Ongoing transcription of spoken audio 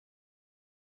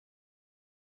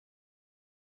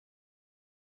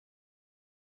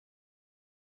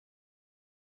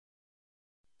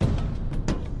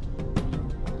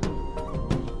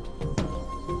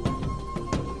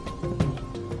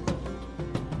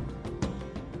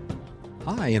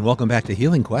Hi, and welcome back to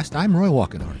Healing Quest. I'm Roy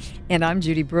Walkenhorst. And I'm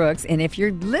Judy Brooks. And if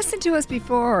you've listened to us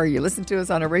before or you listen to us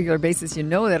on a regular basis, you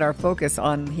know that our focus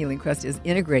on Healing Quest is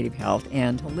integrative health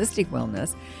and holistic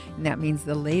wellness. And that means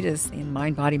the latest in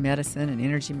mind-body medicine and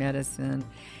energy medicine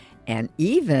and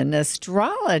even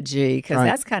astrology, because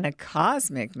that's kind of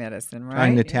cosmic medicine, right?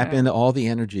 Trying to tap into all the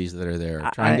energies that are there,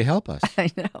 trying to help us.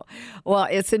 I know. Well,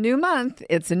 it's a new month.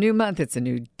 It's a new month. It's a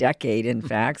new decade, in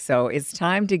fact. So it's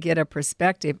time to get a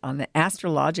perspective on the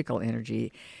astrological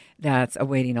energy that's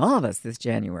awaiting all of us this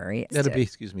January. That'll be,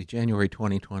 January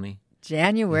 2020.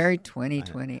 January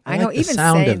 2020. I know, like the even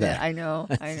sound saying of that. I know.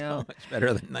 So much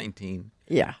better than 19.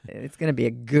 Yeah, it's going to be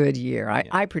a good year.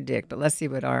 I predict, but let's see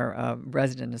what our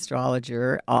resident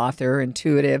astrologer, author,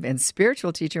 intuitive, and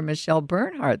spiritual teacher, Michelle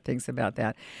Bernhardt, thinks about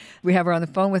that. We have her on the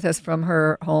phone with us from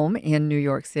her home in New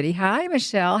York City. Hi,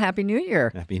 Michelle. Happy New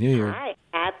Year. Happy New Year. Hi.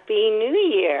 Happy New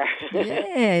Year.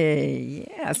 Yay.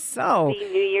 Yeah, so.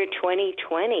 Happy New Year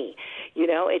 2020. You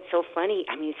know, it's so funny.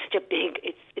 I mean, it's such a big,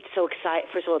 it's so exciting.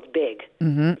 First of all, it's big.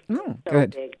 Mm-hmm. So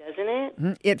good. big, doesn't it?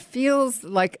 Mm-hmm. It feels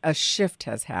like a shift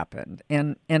has happened.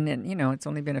 And you know, it's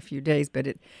only been a few days, but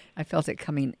I felt it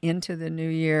coming into the new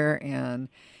year, and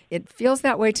it feels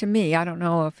that way to me. I don't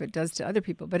know if it does to other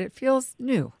people, but it feels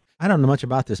new. I don't know much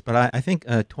about this, but I think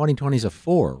 2020 is a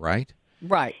 4, right?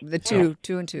 Right. The two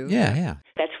and two. Yeah.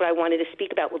 That's what I wanted to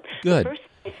speak about. Well, Good. First,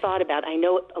 I thought about, I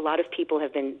know a lot of people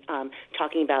have been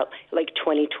talking about like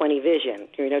 2020 vision,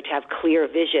 you know, to have clear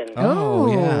vision.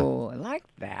 Oh, yeah. I like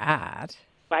that.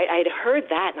 I had heard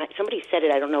that, and somebody said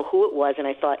it, I don't know who it was, and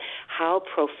I thought, how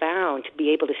profound to be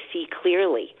able to see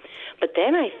clearly. But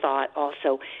then I thought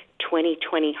also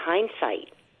 2020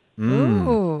 hindsight.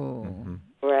 Ooh.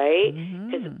 Right?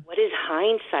 Because what is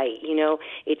hindsight? You know,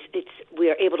 it's we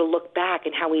are able to look back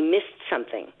and how we missed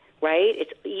something, right?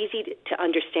 It's easy to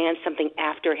understand something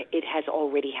after it has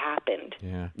already happened.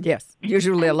 Yeah. Yes,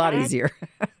 usually a lot easier.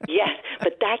 Yes,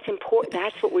 but that's important.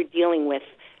 That's what we're dealing with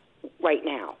right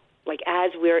now. Like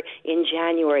as we're in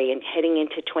January and heading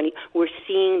into we're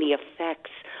seeing the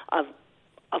effects of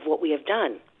what we have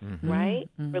done. Right?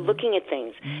 We're looking at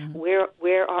things. Where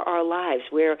are our lives?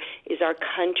 Where is our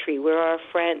country? Where are our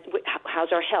friends?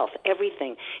 How's our health?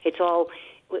 Everything.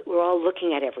 We're all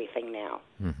looking at everything now.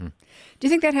 Do you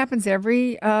think that happens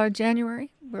every January,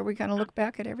 where we kind of look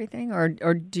back at everything,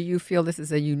 or do you feel this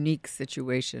is a unique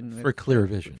situation? For clear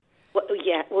vision. Well,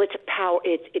 yeah. Well, it's a power.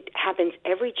 It happens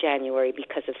every January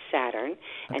because of Saturn,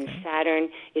 and Saturn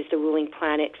is the ruling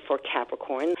planet for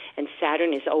Capricorn, and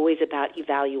Saturn is always about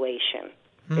evaluation.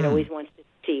 It always wants to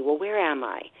see, well, where am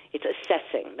I? It's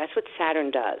assessing. That's what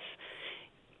Saturn does.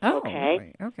 Oh, okay.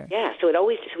 Really? Okay. Yeah. So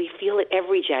we feel it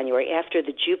every January after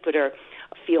the Jupiter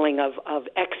feeling of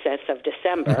excess of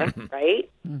December, right?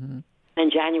 Mm-hmm.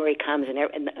 And January comes,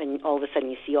 and all of a sudden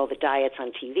you see all the diets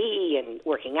on TV and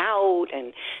working out,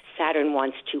 and Saturn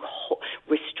wants to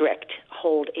restrict,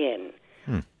 hold in.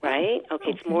 Right?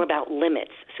 Okay, it's more about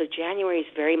limits. So January is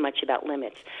very much about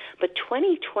limits. But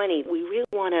 2020, we really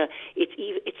want to,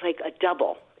 it's like a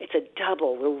double. It's a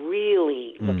double. We're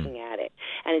really looking at it.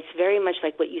 And it's very much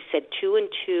like what you said, 2 and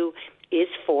 2 is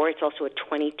 4. It's also a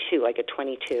 22, like a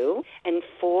 22. And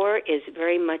 4 is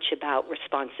very much about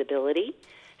responsibility,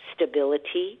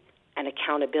 stability, and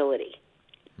accountability.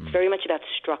 It's very much about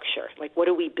structure. Like, what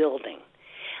are we building?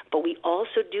 But we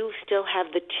also do still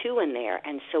have the 2 in there.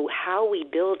 And so how we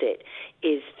build it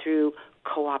is through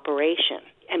cooperation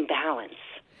and balance.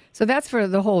 So that's for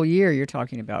the whole year you're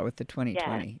talking about with the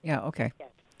 2020. Yeah, okay. Yes.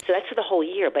 So that's for the whole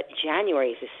year. But January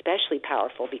is especially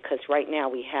powerful because right now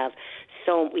we have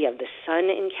the Sun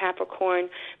in Capricorn,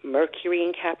 Mercury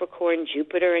in Capricorn,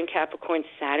 Jupiter in Capricorn,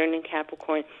 Saturn in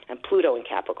Capricorn, and Pluto in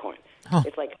Capricorn.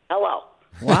 It's like, hello.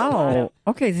 Wow.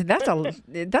 Okay, so that's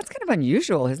kind of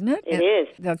unusual, isn't it? It is.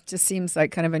 That just seems like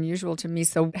kind of unusual to me.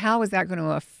 So how is that going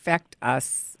to affect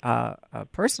us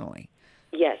personally?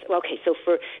 Yes. Okay.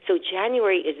 So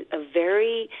January is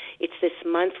it's this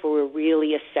month where we're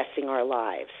really assessing our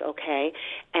lives. Okay,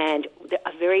 and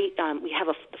we have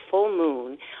a full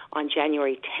moon on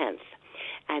January 10th.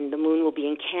 And the moon will be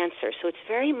in Cancer. So it's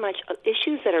very much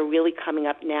issues that are really coming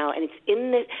up now. And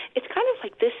it's kind of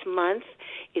like this month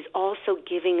is also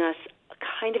giving us a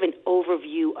kind of an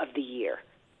overview of the year.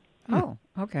 Oh,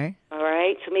 okay. All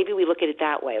right. So maybe we look at it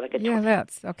that way, like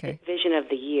that's okay. Vision of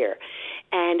the year.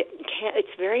 And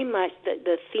it's very much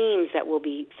the themes that we'll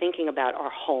be thinking about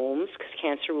are homes, because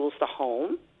Cancer rules the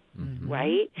home,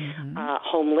 right?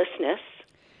 Homelessness,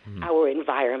 our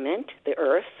environment, the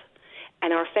earth,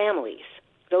 and our families.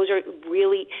 Those are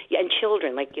really, and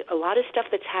children. Like a lot of stuff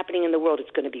that's happening in the world,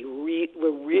 it's going to be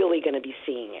we're really going to be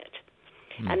seeing it.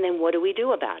 And then what do we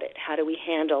do about it? How do we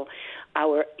handle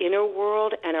our inner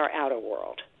world and our outer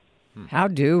world? How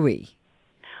do we?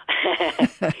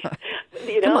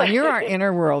 Come on, you're our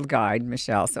inner world guide,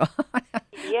 Michelle. So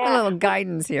Yeah. a little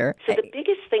guidance here. So the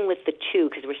biggest thing with the 2,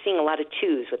 because we're seeing a lot of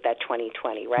 2s with that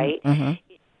 2020, right?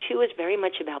 2 is very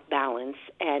much about balance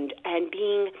and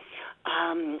being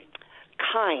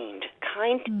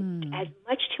kind as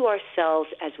much to ourselves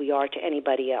as we are to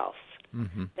anybody else.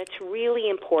 That's really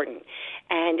important.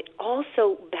 And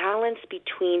also balance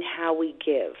between how we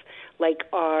give. Like,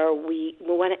 we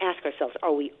want to ask ourselves,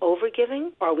 are we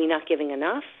overgiving? Are we not giving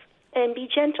enough? And be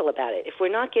gentle about it. If we're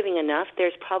not giving enough,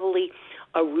 there's probably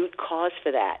a root cause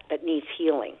for that needs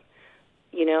healing,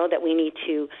 that we need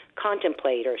to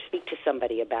contemplate or speak to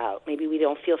somebody about. Maybe we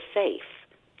don't feel safe.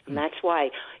 And that's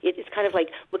why it's kind of like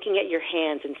looking at your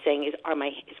hands and saying, is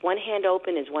one hand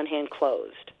open, is one hand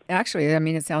closed? Actually, I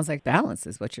mean, it sounds like balance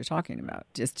is what you're talking about.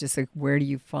 Just like, where do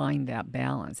you find that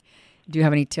balance? Do you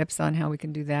have any tips on how we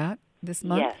can do that this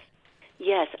month?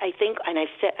 Yes, I think, and I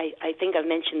think I've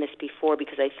mentioned this before,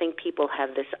 because I think people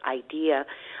have this idea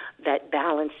that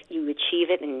balance, you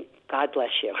achieve it and God bless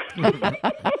you.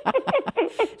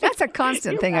 That's a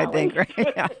constant thing, I think,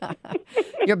 right?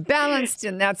 You're balanced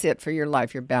and that's it for your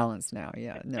life. You're balanced now.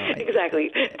 Yeah, no.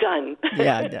 Exactly. Done.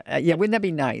 Yeah. Wouldn't that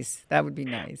be nice? That would be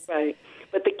nice. Right.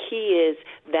 But the key is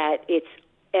that it's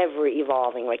ever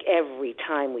evolving. Like, every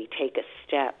time we take a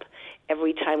step,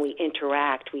 every time we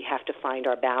interact, we have to find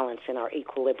our balance and our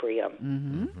equilibrium.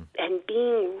 And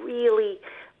being really,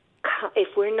 if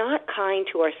we're not kind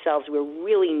to ourselves, we're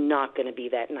really not going to be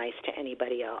that nice to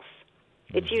anybody else.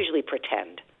 It's usually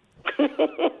pretend.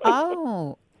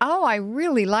 Oh, I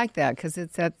really like that, because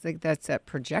that's that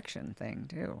projection thing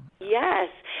too. Yes.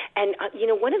 And,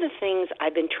 one of the things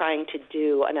I've been trying to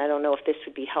do, and I don't know if this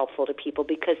would be helpful to people,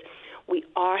 because we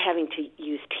are having to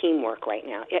use teamwork right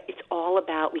now. It's all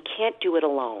about, we can't do it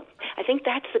alone. I think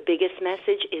that's the biggest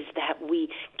message, is that we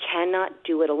cannot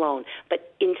do it alone.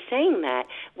 But in saying that,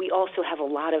 we also have a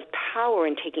lot of power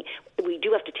in we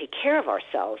do have to take care of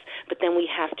ourselves, but then we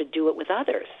have to do it with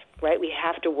others, right? We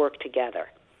have to work together.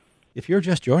 If you're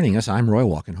just joining us, I'm Roy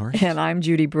Walkenhorst. And I'm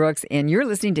Judy Brooks, and you're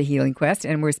listening to Healing Quest,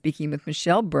 and we're speaking with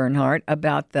Michelle Bernhardt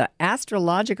about the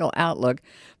astrological outlook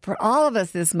for all of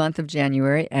us this month of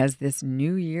January as this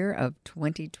new year of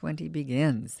 2020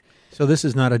 begins. So this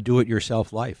is not a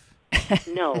do-it-yourself life.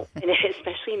 No, and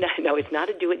especially it's not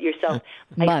a do-it-yourself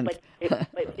month.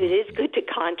 But it is good to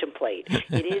contemplate.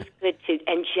 It is good to,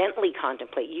 and gently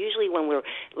contemplate. Usually when we're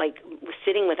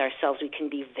sitting with ourselves, we can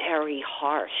be very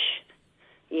harsh.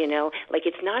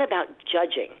 It's not about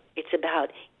judging. It's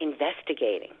about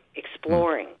investigating,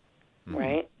 exploring,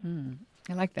 right?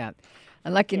 I like that. I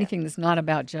like anything that's not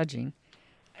about judging.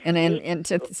 And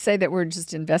to say that we're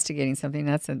just investigating something,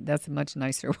 that's a much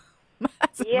nicer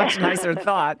much nicer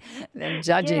thought than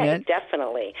judging it.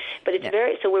 Definitely. But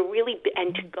it's so we're really,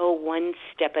 and to go one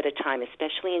step at a time,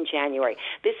 especially in January.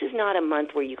 This is not a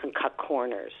month where you can cut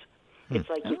corners. It's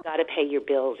like you've got to pay your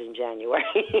bills in January.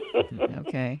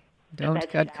 Okay. Don't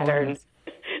cut corners.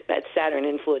 That Saturn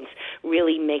influence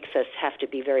really makes us have to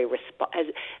be very as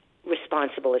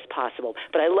responsible as possible.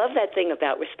 But I love that thing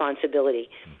about responsibility.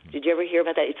 Did you ever hear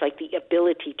about that? It's like the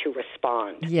ability to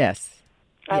respond. Yes.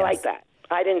 I like that.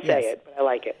 I didn't say it, but I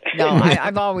like it. No,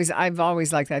 I've always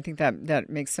liked that. I think that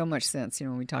makes so much sense.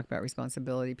 When we talk about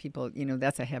responsibility, people,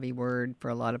 that's a heavy word for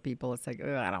a lot of people. It's like,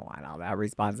 I don't want all that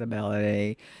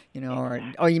responsibility, or,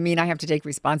 oh, you mean I have to take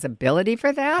responsibility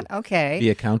for that? Okay.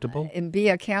 Be accountable. And be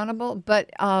accountable. But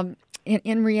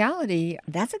in reality,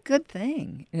 that's a good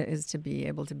thing, is to be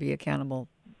able to be accountable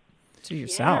to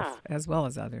yourself as well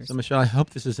as others. So, Michelle, I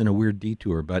hope this isn't a weird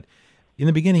detour, but in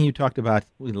the beginning, you talked about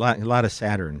a lot of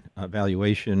Saturn,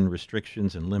 valuation,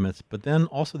 restrictions, and limits, but then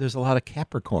also there's a lot of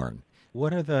Capricorn.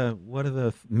 What are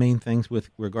the main things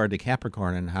with regard to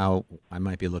Capricorn and how I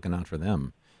might be looking out for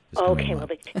them? Okay, well,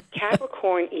 the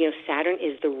Capricorn, Saturn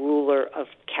is the ruler of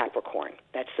Capricorn.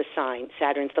 That's the sign.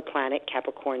 Saturn's the planet,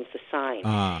 Capricorn's the sign.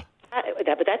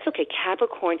 But that's okay.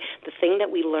 Capricorn, the thing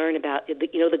that we learn about,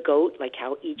 the goat, like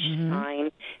how each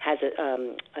sign has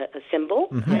a symbol,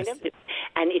 kind of,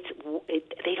 and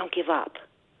they don't give up.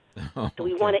 So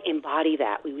we want to embody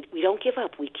that. We don't give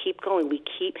up. We keep going. We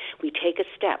take a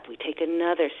step. We take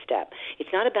another step.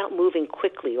 It's not about moving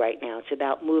quickly right now. It's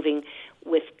about moving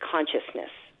with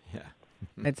consciousness. Yeah.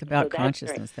 It's about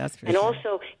consciousness, that's for sure. And sure.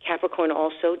 also, Capricorn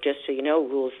also, just so you know,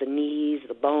 rules the knees,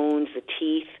 the bones, the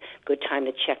teeth. Good time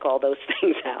to check all those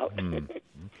things out.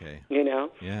 Okay.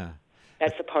 Yeah.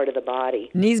 That's a part of the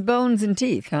body. Knees, bones, and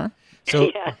teeth, huh?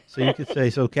 So, so you could say,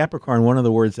 Capricorn, one of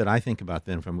the words that I think about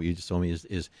then from what you just told me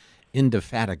is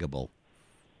indefatigable.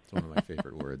 That's one of my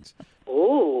favorite words.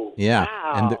 Ooh. Yeah,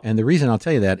 Wow. and the reason I'll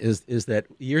tell you that is that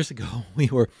years ago we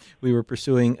were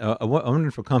pursuing a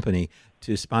wonderful company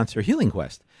to sponsor Healing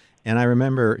Quest, and I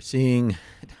remember seeing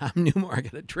Tom Newmark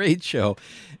at a trade show,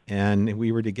 and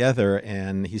we were together,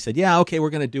 and he said, "Yeah, okay, we're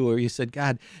going to do it." He said,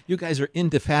 "God, you guys are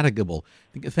indefatigable.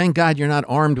 Thank God you're not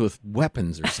armed with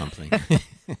weapons or something."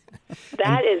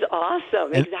 That is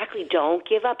awesome. Exactly. Don't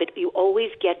give up. You will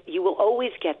always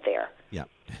get there. Yeah.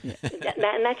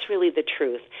 And that's really the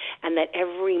truth. And that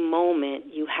every moment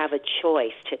you have a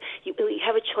choice you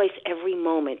have a choice every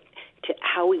moment to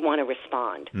how we want to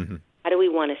respond. Mm-hmm. How do we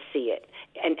want to see it?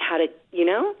 And how to,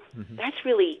 that's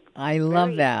really. I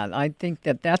love that. I think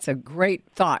that's a great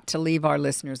thought to leave our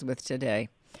listeners with today.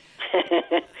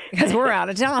 Because we're out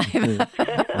of time.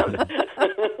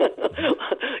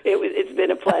 It's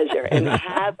been a pleasure. And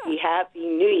happy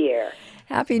New Year.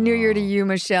 Happy New Year to you,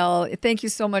 Michelle. Thank you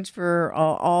so much for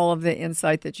all of the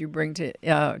insight that you bring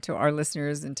to our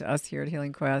listeners and to us here at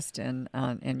Healing Quest, and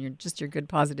your good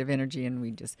positive energy. And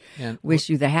we just wish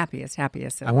you the happiest.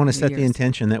 I want to set the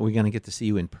intention that we're going to get to see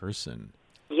you in person.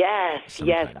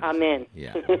 Yes, I'm in.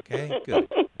 Yeah. Okay. Good.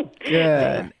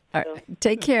 Good. All right.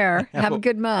 Take care. Have a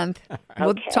good month.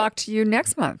 We'll talk to you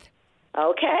next month.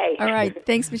 Okay. All right.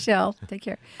 Thanks, Michelle. Take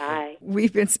care. Bye.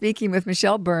 We've been speaking with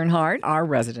Michelle Bernhardt, our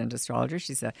resident astrologer.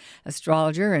 She's an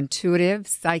astrologer, intuitive,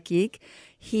 psychic,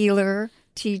 healer,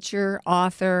 teacher,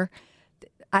 author.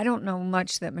 I don't know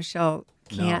much that Michelle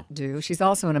can't do. She's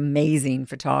also an amazing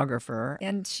photographer,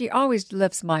 and she always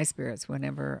lifts my spirits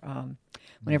whenever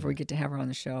we get to have her on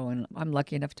the show, and I'm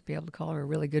lucky enough to be able to call her a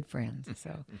really good friend.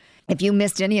 So if you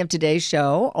missed any of today's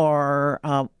show or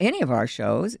any of our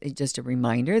shows, just a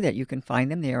reminder that you can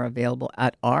find them. They are available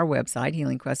at our website,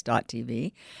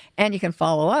 healingquest.tv, and you can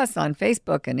follow us on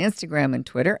Facebook and Instagram and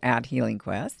Twitter at Healing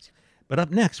Quest. But up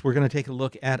next, we're going to take a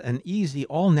look at an easy,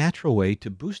 all-natural way to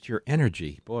boost your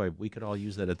energy. Boy, we could all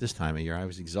use that at this time of year. I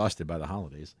was exhausted by the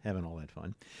holidays, having all that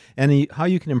fun. And how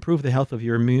you can improve the health of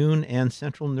your immune and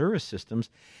central nervous systems.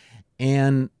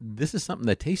 And this is something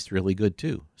that tastes really good,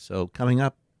 too. So coming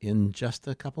up in just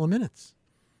a couple of minutes.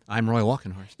 I'm Roy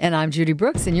Walkenhorst. And I'm Judy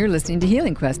Brooks, and you're listening to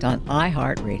Healing Quest on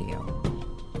iHeartRadio.